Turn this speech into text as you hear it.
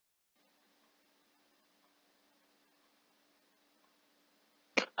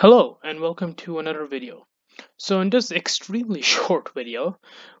Hello and welcome to another video. So in this extremely short video,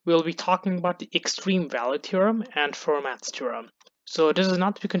 we'll be talking about the extreme value theorem and Fermat's theorem. So this is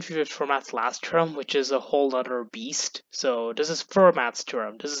not to be confused with Fermat's last theorem, which is a whole other beast. So this is Fermat's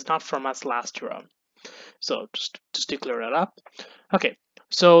theorem. This is not Fermat's last theorem. So just to clear that up. Okay,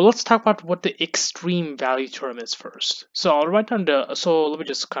 so let's talk about what the extreme value theorem is first. So I'll write down let me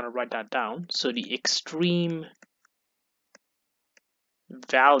just kind of write that down. So the extreme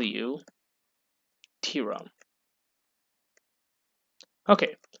value theorem.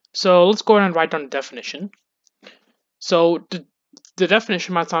 Okay, so let's go ahead and write down the definition. So the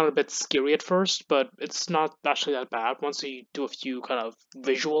definition might sound a bit scary at first, but it's not actually that bad once you do a few kind of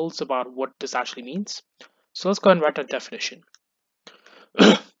visuals about what this actually means. So let's go ahead and write that definition.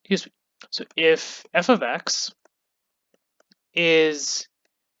 Excuse me. So if f of x is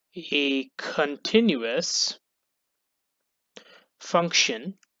a continuous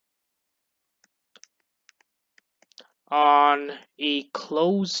function on a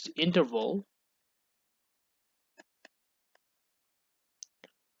closed interval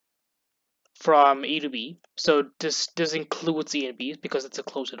from a to b, so this includes a and b because it's a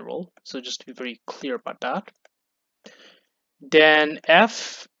closed interval, so just to be very clear about that, then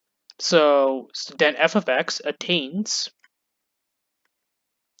f of x attains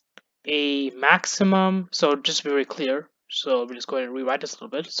a maximum, so just to be very clear, so we're just going to rewrite this a little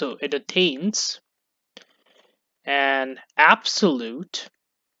bit. So it attains an absolute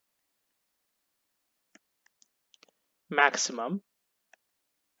maximum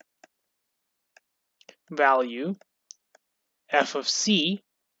value f of c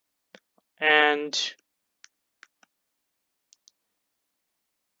and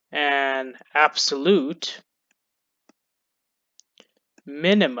an absolute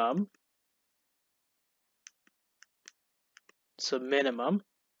minimum, so minimum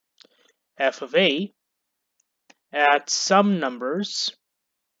f of a at some numbers,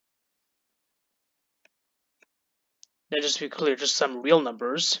 now just to be clear, just some real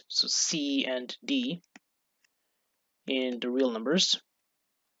numbers, so c and d in the real numbers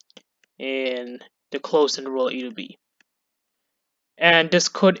in the closed interval a to b. And this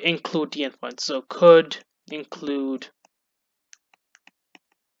could include the endpoints, so could include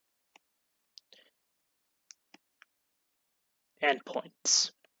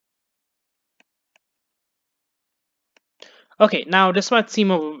endpoints. Okay, now this might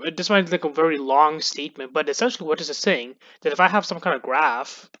like a very long statement, but essentially what this is saying that if I have some kind of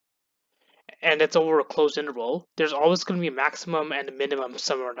graph and it's over a closed interval, there's always going to be a maximum and a minimum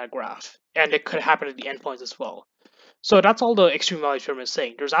somewhere in that graph, and it could happen at the endpoints as well. So that's all the extreme value theorem is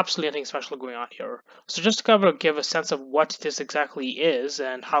saying. There's absolutely nothing special going on here. So just to kind of give a sense of what this exactly is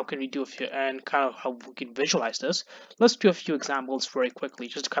and how can we do a few, and kind of how we can visualize this, let's do a few examples very quickly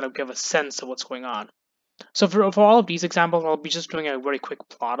just to kind of give a sense of what's going on. So for all of these examples, I'll be just doing a very quick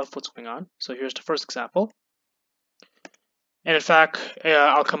plot of what's going on. So here's the first example. And in fact,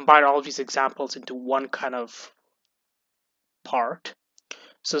 I'll combine all of these examples into one kind of part.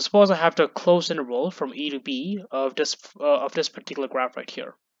 So suppose I have the closed interval from a to b of this particular graph right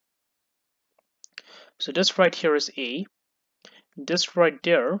here. So this right here is a, this right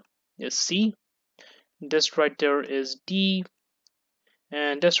there is c, this right there is d,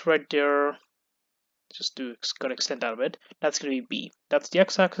 and this right there, just to gonna extend that a bit, that's gonna be b. That's the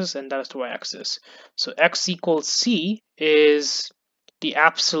x-axis and that is the y-axis. So x equals c is the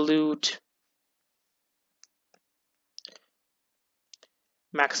absolute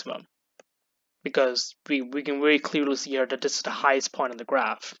maximum, because we can very clearly see here that this is the highest point on the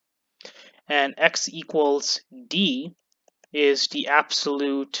graph. And x equals d is the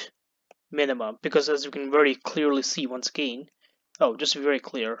absolute minimum, because as you can very clearly see once again, oh, just to be very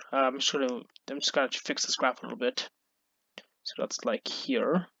clear, I'm just gonna fix this graph a little bit. So that's like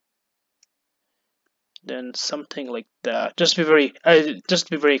here, then something like that. Just to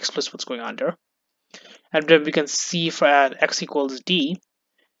be very explicit what's going on there. And then we can see for at x equals d,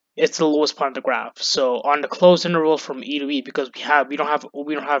 it's the lowest point of the graph. So on the closed interval from e to b, because we don't have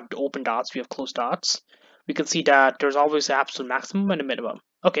open dots, we have closed dots, we can see that there's always an absolute maximum and a minimum.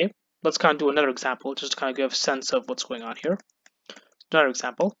 Okay, let's kind of do another example just to kind of give a sense of what's going on here. Another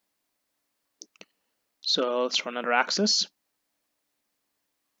example. So let's run another axis.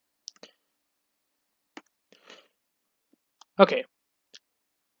 Okay,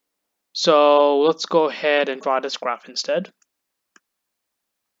 so let's go ahead and draw this graph instead.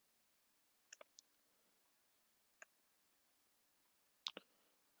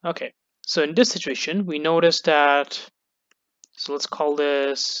 Okay, so in this situation, we notice that, so let's call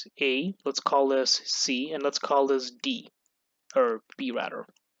this A, let's call this C, and let's call this D. or B rather.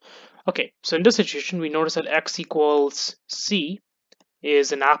 Okay, so in this situation, we notice that x equals c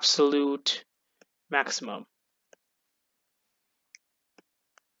is an absolute maximum.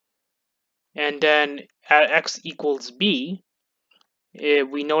 And then at x equals b,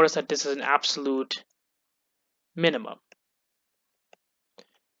 we notice that this is an absolute minimum.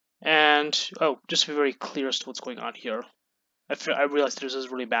 And, oh, just to be very clear as to what's going on here. I realize this is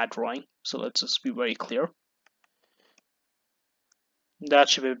really bad drawing, so let's just be very clear. That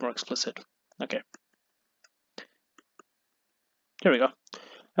should be a bit more explicit. Okay. There we go.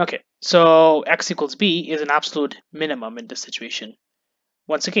 Okay, so x equals b is an absolute minimum in this situation.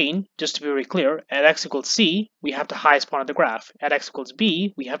 Once again, just to be very clear, at x equals c, we have the highest point of the graph. At x equals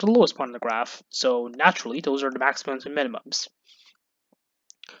b, we have the lowest point of the graph. So naturally, those are the maximums and minimums.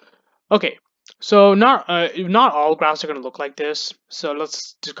 Okay, so not all graphs are going to look like this. So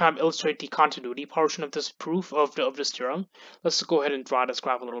let's just kind of illustrate the continuity portion of this proof of this theorem. Let's go ahead and draw this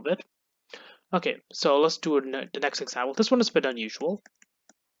graph a little bit. Okay, so let's do the next example. This one is a bit unusual.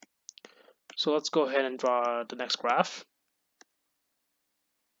 So let's go ahead and draw the next graph.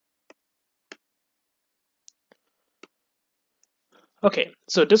 Okay,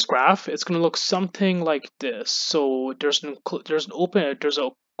 so this graph is going to look something like this. So there's a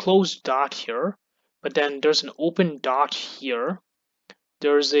closed dot here, but then there's an open dot here.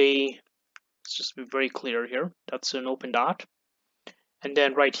 Let's just be very clear here. That's an open dot. And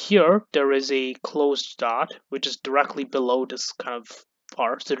then right here, there is a closed dot, which is directly below this kind of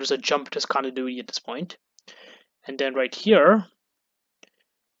part. So there's a jump discontinuity at this point. And then right here,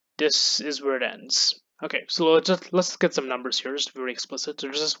 this is where it ends. Okay, so let's get some numbers here, just to be very explicit. So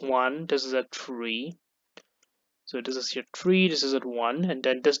this is 1, this is at 3. So this is here 3, this is at 1, and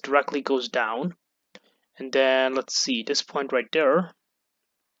then this directly goes down. And then let's see, this point right there,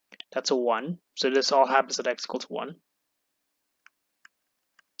 that's a 1. So this all happens at x equals 1.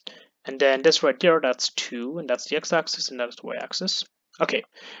 And then this right there, that's 2, and that's the x-axis, and that's the y-axis. Okay,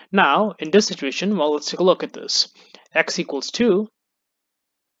 now in this situation, well, let's take a look at this. X equals 2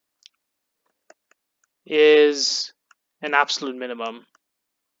 is an absolute minimum.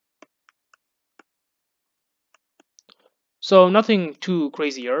 So nothing too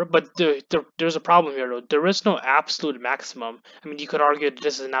crazy here, but there's a problem here though. There is no absolute maximum. I mean, you could argue that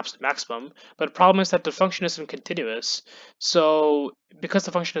this is an absolute maximum, but the problem is that the function isn't continuous. So because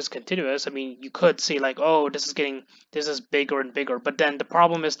the function is continuous, I mean, you could say like, oh, this is bigger and bigger, but then the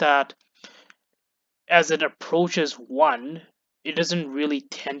problem is that as it approaches 1, it doesn't really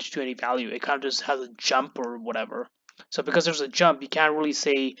tend to any value. It kind of just has a jump or whatever. So because there's a jump, you can't really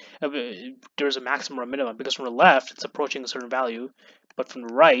say there's a maximum or a minimum, because from the left, it's approaching a certain value, but from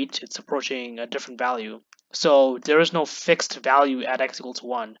the right, it's approaching a different value. So there is no fixed value at x equals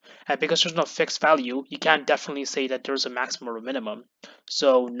 1. And because there's no fixed value, you can't definitely say that there's a maximum or a minimum.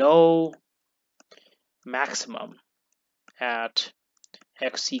 So no maximum at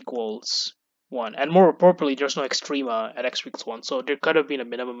x equals 1, and more appropriately, there's no extrema at x equals 1. So there could have been a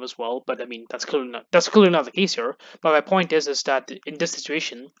minimum as well, but I mean that's clearly not the case here. But my point is that in this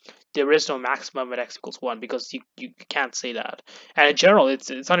situation, there is no maximum at x equals 1, because you can't say that. And in general, it's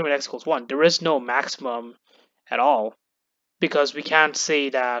not even x equals 1. There is no maximum at all, because we can't say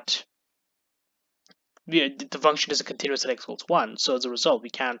that the function is continuous at x equals 1. So as a result, we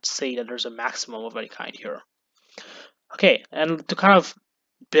can't say that there's a maximum of any kind here. Okay, and to kind of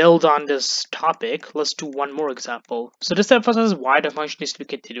build on this topic, let's do one more example. So this emphasizes why the function needs to be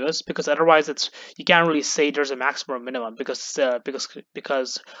continuous, because otherwise you can't really say there's a maximum or minimum, because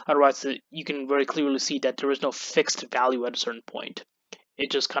otherwise you can very clearly see that there is no fixed value at a certain point. It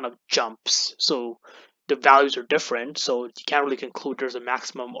just kind of jumps. So the values are different, so you can't really conclude there's a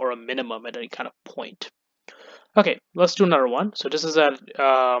maximum or a minimum at any kind of point. Okay, let's do another one. So this is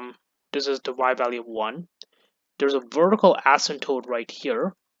the y value of 1. There's a vertical asymptote right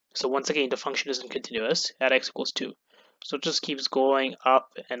here. So once again, the function isn't continuous at x equals 2. So it just keeps going up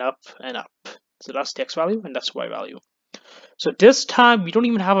and up and up. So that's the x value and that's the y value. So this time, we don't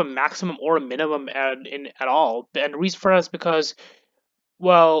even have a maximum or a minimum at all. And the reason for that is because,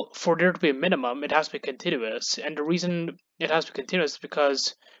 well, for there to be a minimum, it has to be continuous. And the reason it has to be continuous is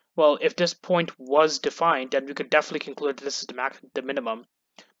because, well, if this point was defined, then we could definitely conclude that this is the minimum.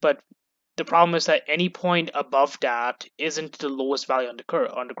 But the problem is that any point above that isn't the lowest value on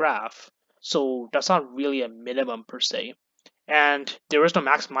the graph, so that's not really a minimum per se. And there is no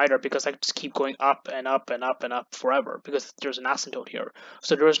maximum either, because I just keep going up and up and up and up forever, because there's an asymptote here.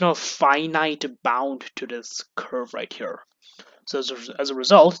 So there is no finite bound to this curve right here. So as a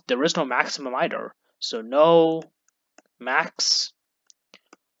result, there is no maximum either. So no max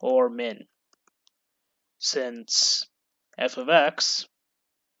or min, since f of x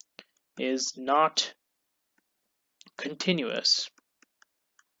is not continuous.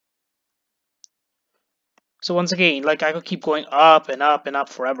 So once again, like I could keep going up and up and up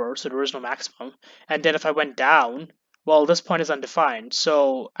forever, so there is no maximum. And then if I went down, well, this point is undefined.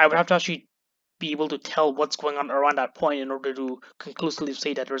 So I would have to actually be able to tell what's going on around that point in order to conclusively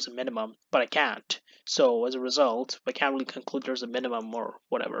say that there's a minimum, but I can't. So as a result, I can't really conclude there's a minimum or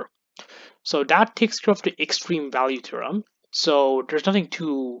whatever. So that takes care of the extreme value theorem. So there's nothing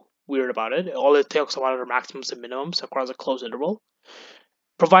too weird about it. All it talks about are maximums and minimums across a closed interval,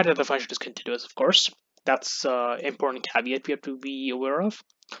 provided the function is continuous, of course. That's an important caveat we have to be aware of.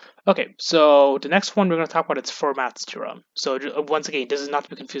 Okay, so the next one we're going to talk about is Fermat's theorem. So once again, this is not to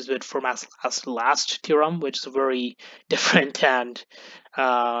be confused with Fermat's last theorem, which is very different and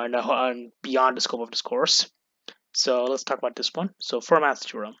beyond the scope of this course. So let's talk about this one. So Fermat's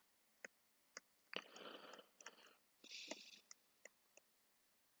theorem.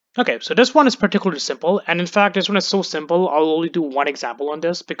 Okay, so this one is particularly simple, and in fact, this one is so simple, I'll only do one example on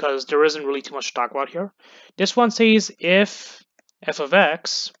this because there isn't really too much to talk about here. This one says if f of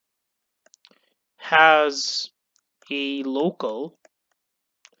x has a local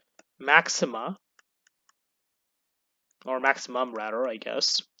maxima, or maximum rather, I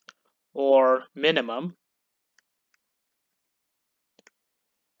guess, or minimum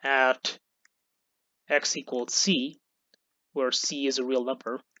at x equals c, where c is a real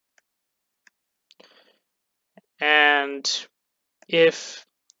number, and if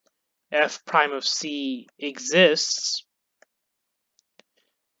f prime of c exists,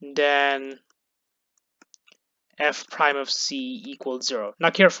 then f prime of c equals 0. Now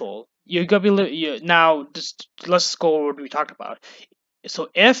careful, you gotta be now just let's go over what we talked about. So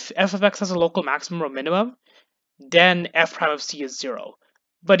if f of x has a local maximum or minimum, then f prime of c is 0.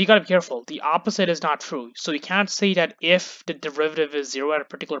 But you gotta be careful, the opposite is not true. So you can't say that if the derivative is 0 at a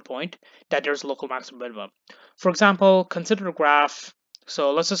particular point, that there's a local maximum minimum. For example, consider a graph.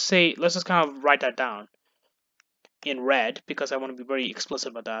 So let's just kind of write that down in red because I want to be very explicit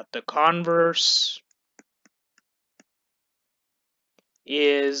about that. The converse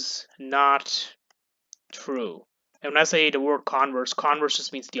is not true. And when I say the word converse, converse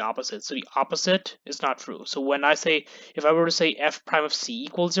just means the opposite. So the opposite is not true. So when I say, if I were to say f prime of c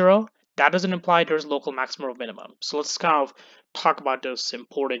equals 0, that doesn't imply there's local maximum or minimum. So let's kind of talk about this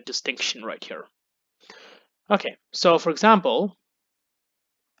important distinction right here. Okay, so for example,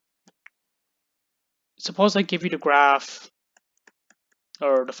 suppose I give you the graph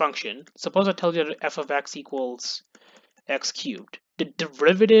or the function. Suppose I tell you that f of x equals x cubed. The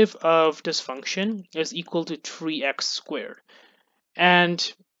derivative of this function is equal to 3x squared.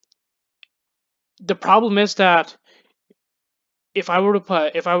 And the problem is that if I were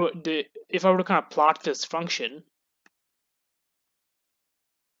to kind of plot this function,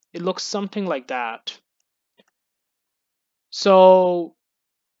 it looks something like that. So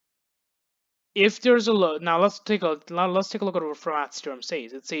if there's a now let's take a look at what Fermat's theorem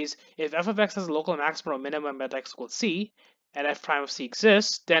says. It says if f of x has a local maximum or minimum at x equals c, and f prime of c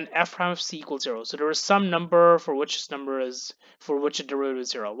exists, then f prime of c equals 0. So there is some number for which the derivative is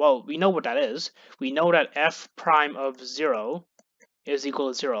 0. Well, we know what that is. We know that f prime of 0 is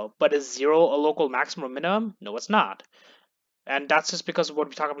equal to 0. But is 0 a local maximum or minimum? No, it's not. And that's just because of what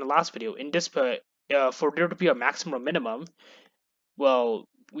we talked about in the last video. In this, for there to be a maximum or minimum, well,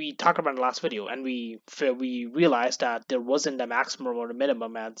 we talked about in the last video, and we realized that there wasn't a maximum or a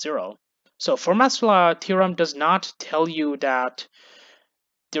minimum at 0. So Fermat's theorem does not tell you that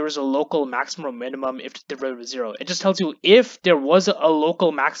there is a local maximum or minimum if the derivative is 0. It just tells you if there was a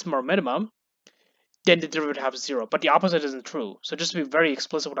local maximum or minimum, then the derivative has 0. But the opposite isn't true. So just to be very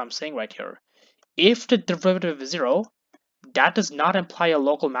explicit what I'm saying right here. If the derivative is 0, that does not imply a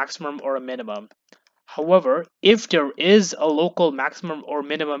local maximum or a minimum. However, if there is a local maximum or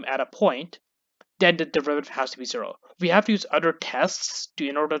minimum at a point, then the derivative has to be 0. We have to use other tests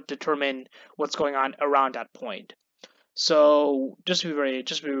in order to determine what's going on around that point. So just to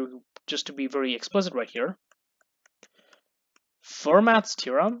be very explicit right here, Fermat's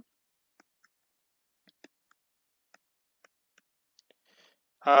theorem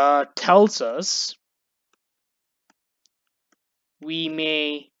tells us we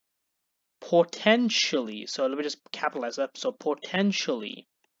may potentially, so let me just capitalize that, so potentially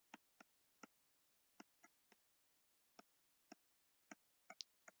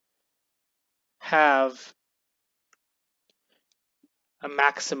have a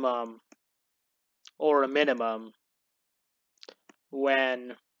maximum or a minimum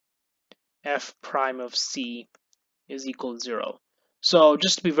when f prime of c is equal to 0. So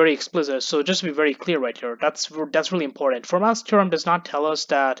just to be very explicit, so just to be very clear right here, that's really important. Fermat's theorem does not tell us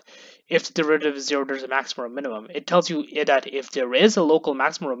that if the derivative is zero, there's a maximum or minimum. It tells you that if there is a local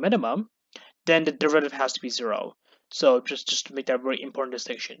maximum or minimum, then the derivative has to be zero. So just to make that very important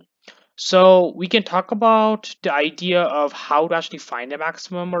distinction. So we can talk about the idea of how to actually find a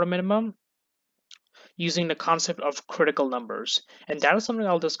maximum or a minimum using the concept of critical numbers. And that is something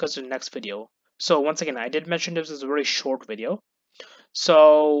I'll discuss in the next video. So once again, I did mention this is a very short video.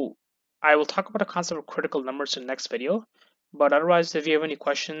 So I will talk about the concept of critical numbers in the next video. But otherwise, if you have any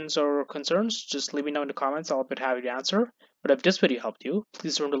questions or concerns, just leave me know in the comments. I'll be happy to answer. But if this video helped you,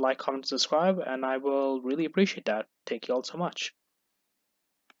 please remember to like, comment, subscribe, and I will really appreciate that. Thank you all so much.